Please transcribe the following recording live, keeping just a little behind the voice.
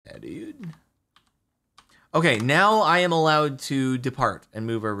dude. Okay, now I am allowed to depart and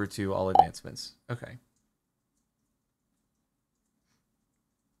move over to all advancements. Okay.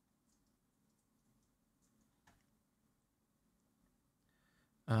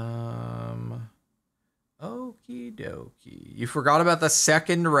 Okie dokie. You forgot about the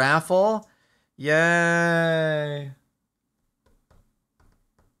second raffle? Yay.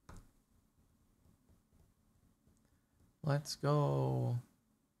 Let's go.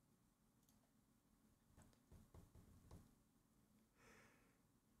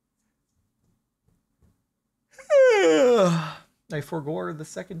 I forgore the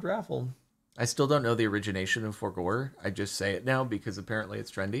second raffle. I still don't know the origination of forgore. I just say it now because apparently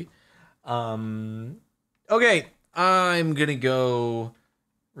it's trendy. Okay, I'm gonna go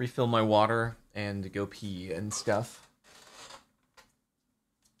refill my water and go pee and stuff.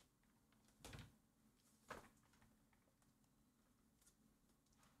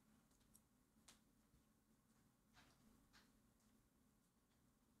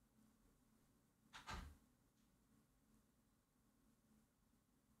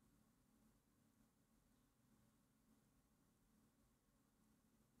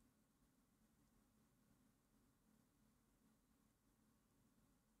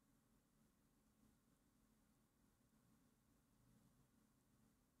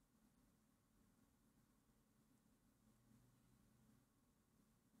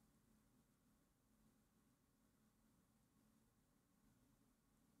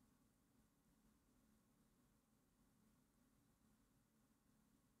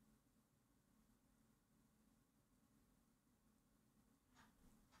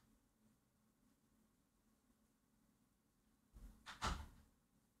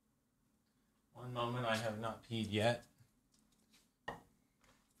 One moment, I have not peed yet.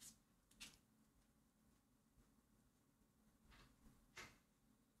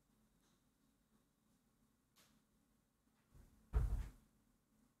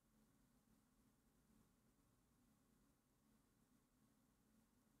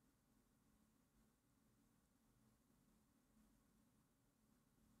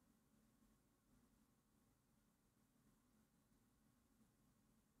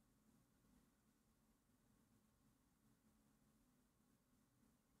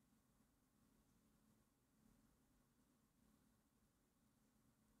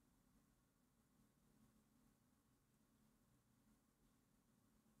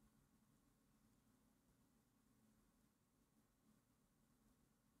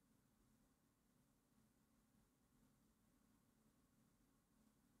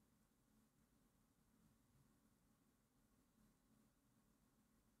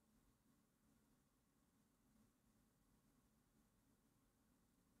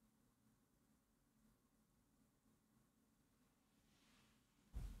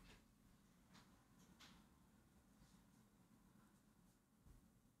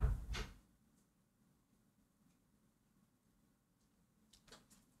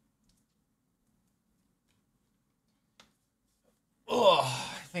 Oh,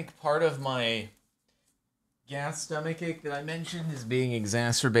 I think part of my gas stomachache that I mentioned is being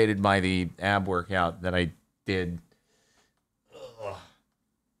exacerbated by the ab workout that I did. Ugh.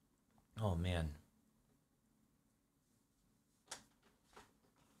 Oh, man.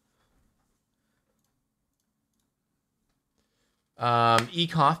 E.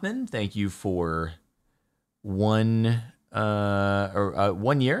 Kaufman, thank you for 1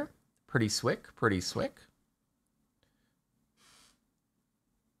 year. Pretty swick, pretty swick.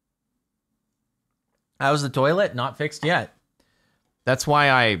 How's the toilet? Not fixed yet. That's why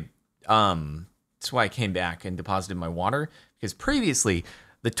I came back and deposited my water, because previously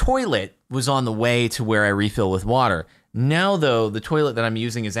the toilet was on the way to where I refill with water. Now though, the toilet that I'm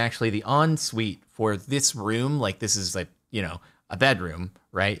using is actually the ensuite for this room. Like, this is like, you know, a bedroom,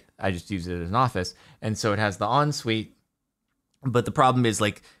 right? I just use it as an office. And so it has the ensuite. But the problem is,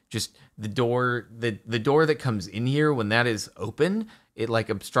 like, just the door that comes in here, when that is open, it like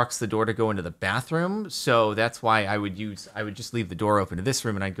obstructs the door to go into the bathroom. So that's why I would just leave the door open to this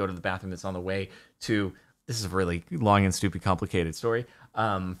room, and I'd go to the bathroom that's on the way to. This is a really long and stupid, complicated story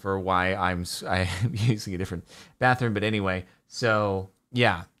for why I'm using a different bathroom. But anyway, so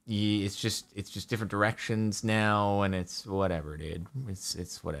yeah, it's just different directions now, and it's whatever, dude. It's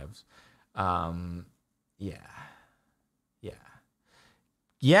whatevs. Yeah.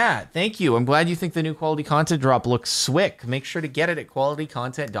 Yeah, thank you. I'm glad you think the new quality content drop looks swick. Make sure to get it at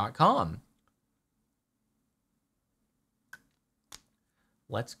qualitycontent.com.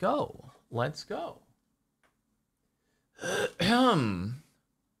 Let's go. Let's go.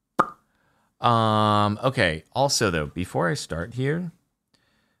 Okay. Also, though, before I start here,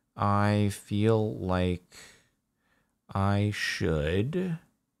 I feel like I should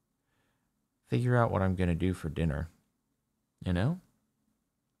figure out what I'm going to do for dinner. You know?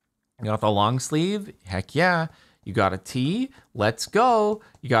 You got the long sleeve? Heck yeah. You got a tee? Let's go.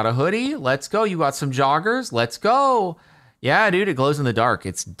 You got a hoodie? Let's go. You got some joggers? Let's go. Yeah, dude, it glows in the dark.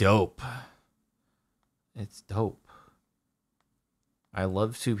 It's dope. It's dope. I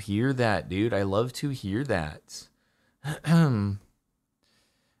love to hear that, dude. I love to hear that. When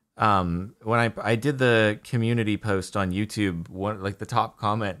I did the community post on YouTube, like the top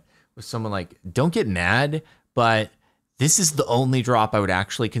comment was someone like, "Don't get mad, but this is the only drop I would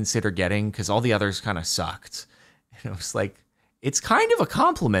actually consider getting because all the others kind of sucked." And it was like, it's kind of a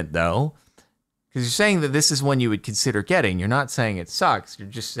compliment though, because you're saying that this is one you would consider getting. You're not saying it sucks. You're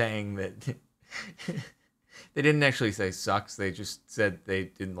just saying that they didn't actually say sucks. They just said they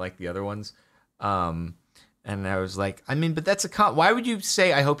didn't like the other ones. And I was like, I mean, but that's why would you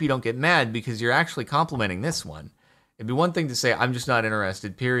say, I hope you don't get mad? Because you're actually complimenting this one. It'd be one thing to say, I'm just not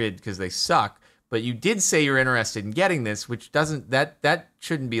interested, period, because they suck. But you did say you're interested in getting this, which doesn't, that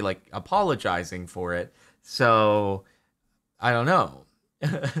shouldn't be like apologizing for it. So I don't know.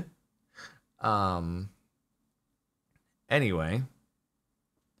 Anyway.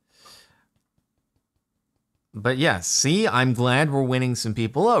 But yeah, see, I'm glad we're winning some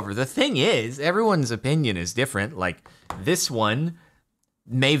people over. The thing is, everyone's opinion is different. Like, this one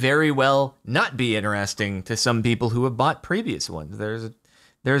may very well not be interesting to some people who have bought previous ones.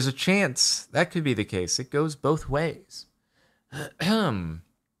 There's a chance that could be the case. It goes both ways.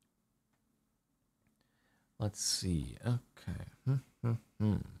 Let's see. Okay.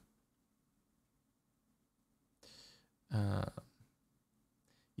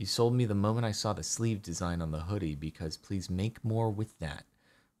 You sold me the moment I saw the sleeve design on the hoodie because please make more with that.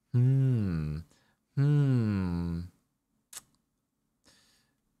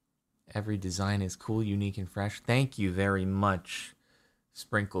 Every design is cool, unique, and fresh. Thank you very much,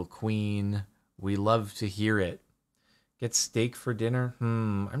 Sprinkle Queen. We love to hear it. Get steak for dinner?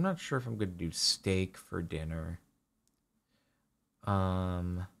 I'm not sure if I'm going to do steak for dinner.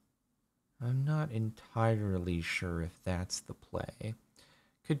 I'm not entirely sure if that's the play.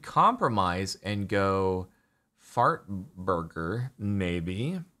 Could compromise and go fart burger,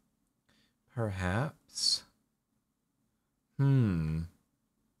 maybe. Perhaps. Maybe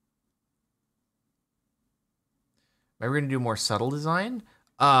we're gonna do more subtle design.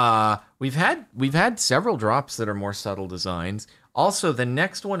 We've had several drops that are more subtle designs. Also, the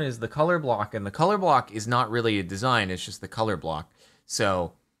next one is the color block, and the color block is not really a design, it's just the color block.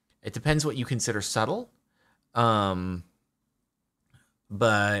 So it depends what you consider subtle.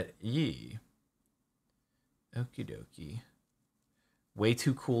 But yee. Okie dokie. Way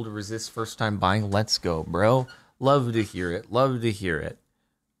too cool to resist first time buying. Let's go, bro. Love to hear it. Love to hear it.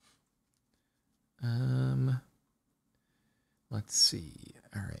 Let's see.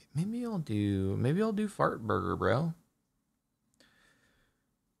 All right. Maybe I'll do fart burger, bro.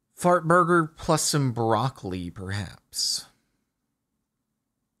 Fart burger plus some broccoli, perhaps.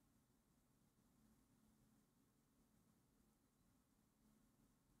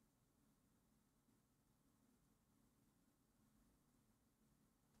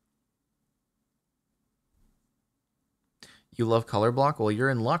 You love color block? Well, you're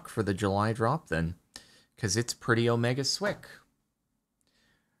in luck for the July drop then, because it's pretty omega swick.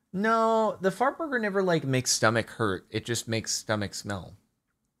 No, the fart burger never like makes stomach hurt. It just makes stomach smell.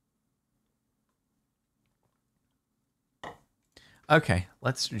 Okay,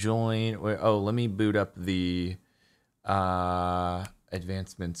 let's join. Oh, let me boot up the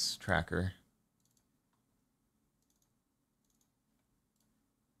advancements tracker.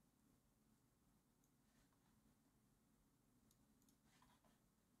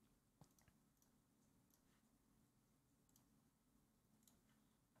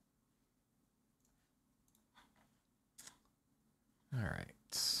 All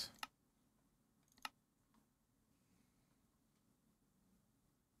right.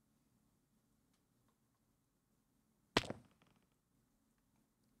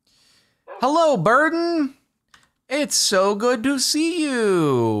 Hello, Burden. It's so good to see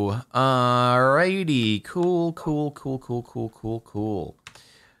you. Alrighty. Cool.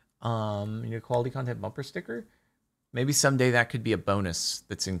 Your quality content bumper sticker? Maybe someday that could be a bonus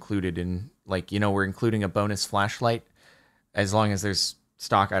that's included in, like, you know, we're including a bonus flashlight as long as there's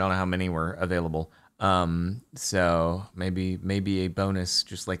stock. I don't know how many were available. So maybe a bonus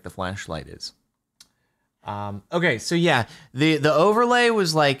just like the flashlight is. Okay, so yeah, the overlay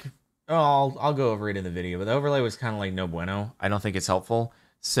was like, oh, I'll go over it in the video, but the overlay was kind of like no bueno. I don't think it's helpful.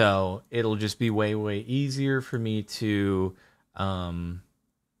 So it'll just be way easier for me to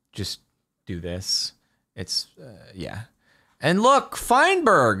just do this. It's, yeah. And look,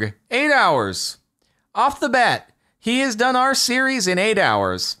 Feinberg, 8 hours. Off the bat, he has done our series in 8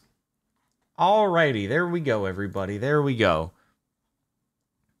 hours. Alrighty, there we go, everybody. There we go.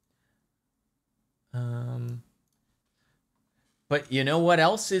 But you know what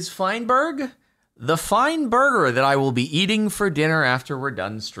else is Feinberg? The fine burger that I will be eating for dinner after we're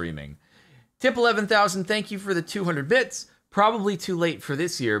done streaming. Tip 11,000, thank you for the 200 bits. Probably too late for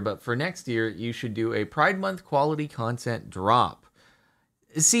this year, but for next year, you should do a Pride Month quality content drop.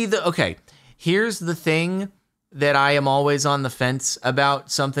 See, okay, here's the thing that I am always on the fence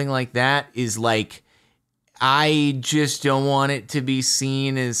about something like that is like, I just don't want it to be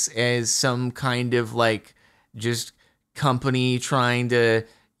seen as some kind of like just company trying to,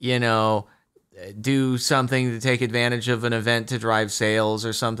 you know, do something to take advantage of an event to drive sales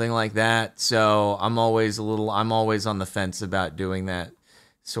or something like that. So I'm always on the fence about doing that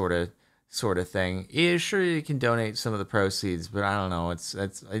sort of thing. Yeah, sure, you can donate some of the proceeds, but I don't know.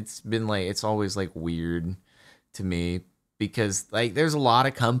 It's always like weird to me because like there's a lot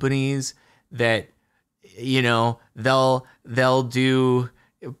of companies that, you know, they'll do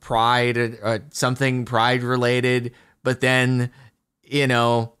Pride, something Pride related, but then, you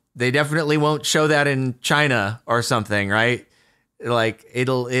know, they definitely won't show that in China or something, right? Like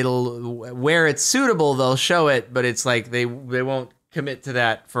it'll where it's suitable, they'll show it, but it's like they won't commit to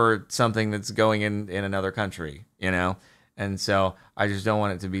that for something that's going in another country, you know? And so I just don't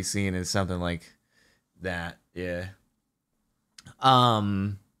want it to be seen as something like that. Yeah.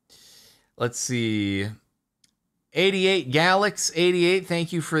 Let's see. 88 Galax 88,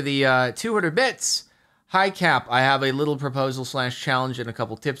 thank you for the 200 bits. Hi Cap, I have a little proposal / challenge and a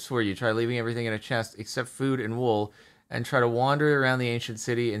couple tips for you. Try leaving everything in a chest except food and wool and try to wander around the ancient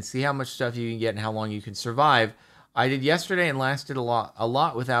city and see how much stuff you can get and how long you can survive. I did yesterday and lasted a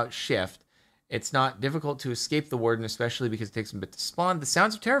lot without shift. It's not difficult to escape the warden, especially because it takes a bit to spawn. The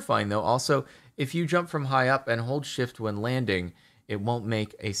sounds are terrifying though. Also, if you jump from high up and hold shift when landing, it won't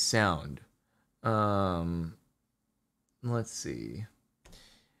make a sound. Let's see.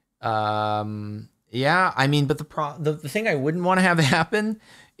 Yeah, I mean, but the thing I wouldn't want to have happen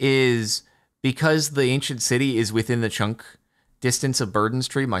is because the ancient city is within the chunk distance of Burden's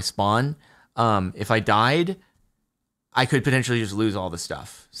Tree, my spawn. If I died, I could potentially just lose all the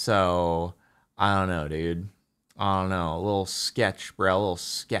stuff. So I don't know, dude. I don't know. A little sketch, bro. A little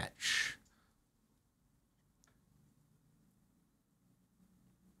sketch.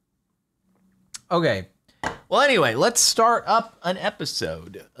 Okay. Well, anyway, let's start up an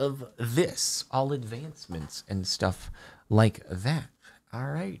episode of this. All advancements and stuff like that.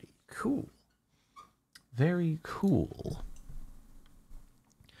 Alrighty. Cool. Very cool.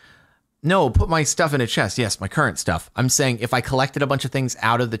 No, put my stuff in a chest. Yes, my current stuff. I'm saying if I collected a bunch of things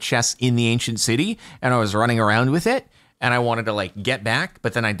out of the chest in the ancient city and I was running around with it and I wanted to like get back,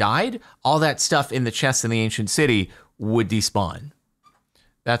 but then I died, all that stuff in the chest in the ancient city would despawn.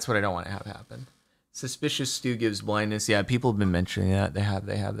 That's what I don't want to have happen. Suspicious stew gives blindness. Yeah, people have been mentioning that. They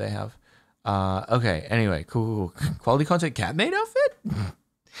have. Okay, anyway, cool. Quality content cat made outfit?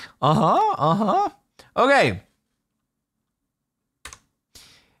 Okay.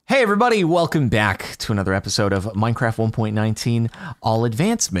 Hey everybody, welcome back to another episode of Minecraft 1.19 All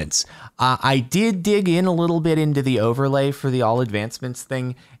Advancements. I did dig in a little bit into the overlay for the All Advancements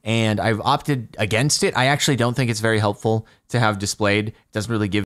thing, and I've opted against it. I actually don't think it's very helpful to have displayed. It doesn't really give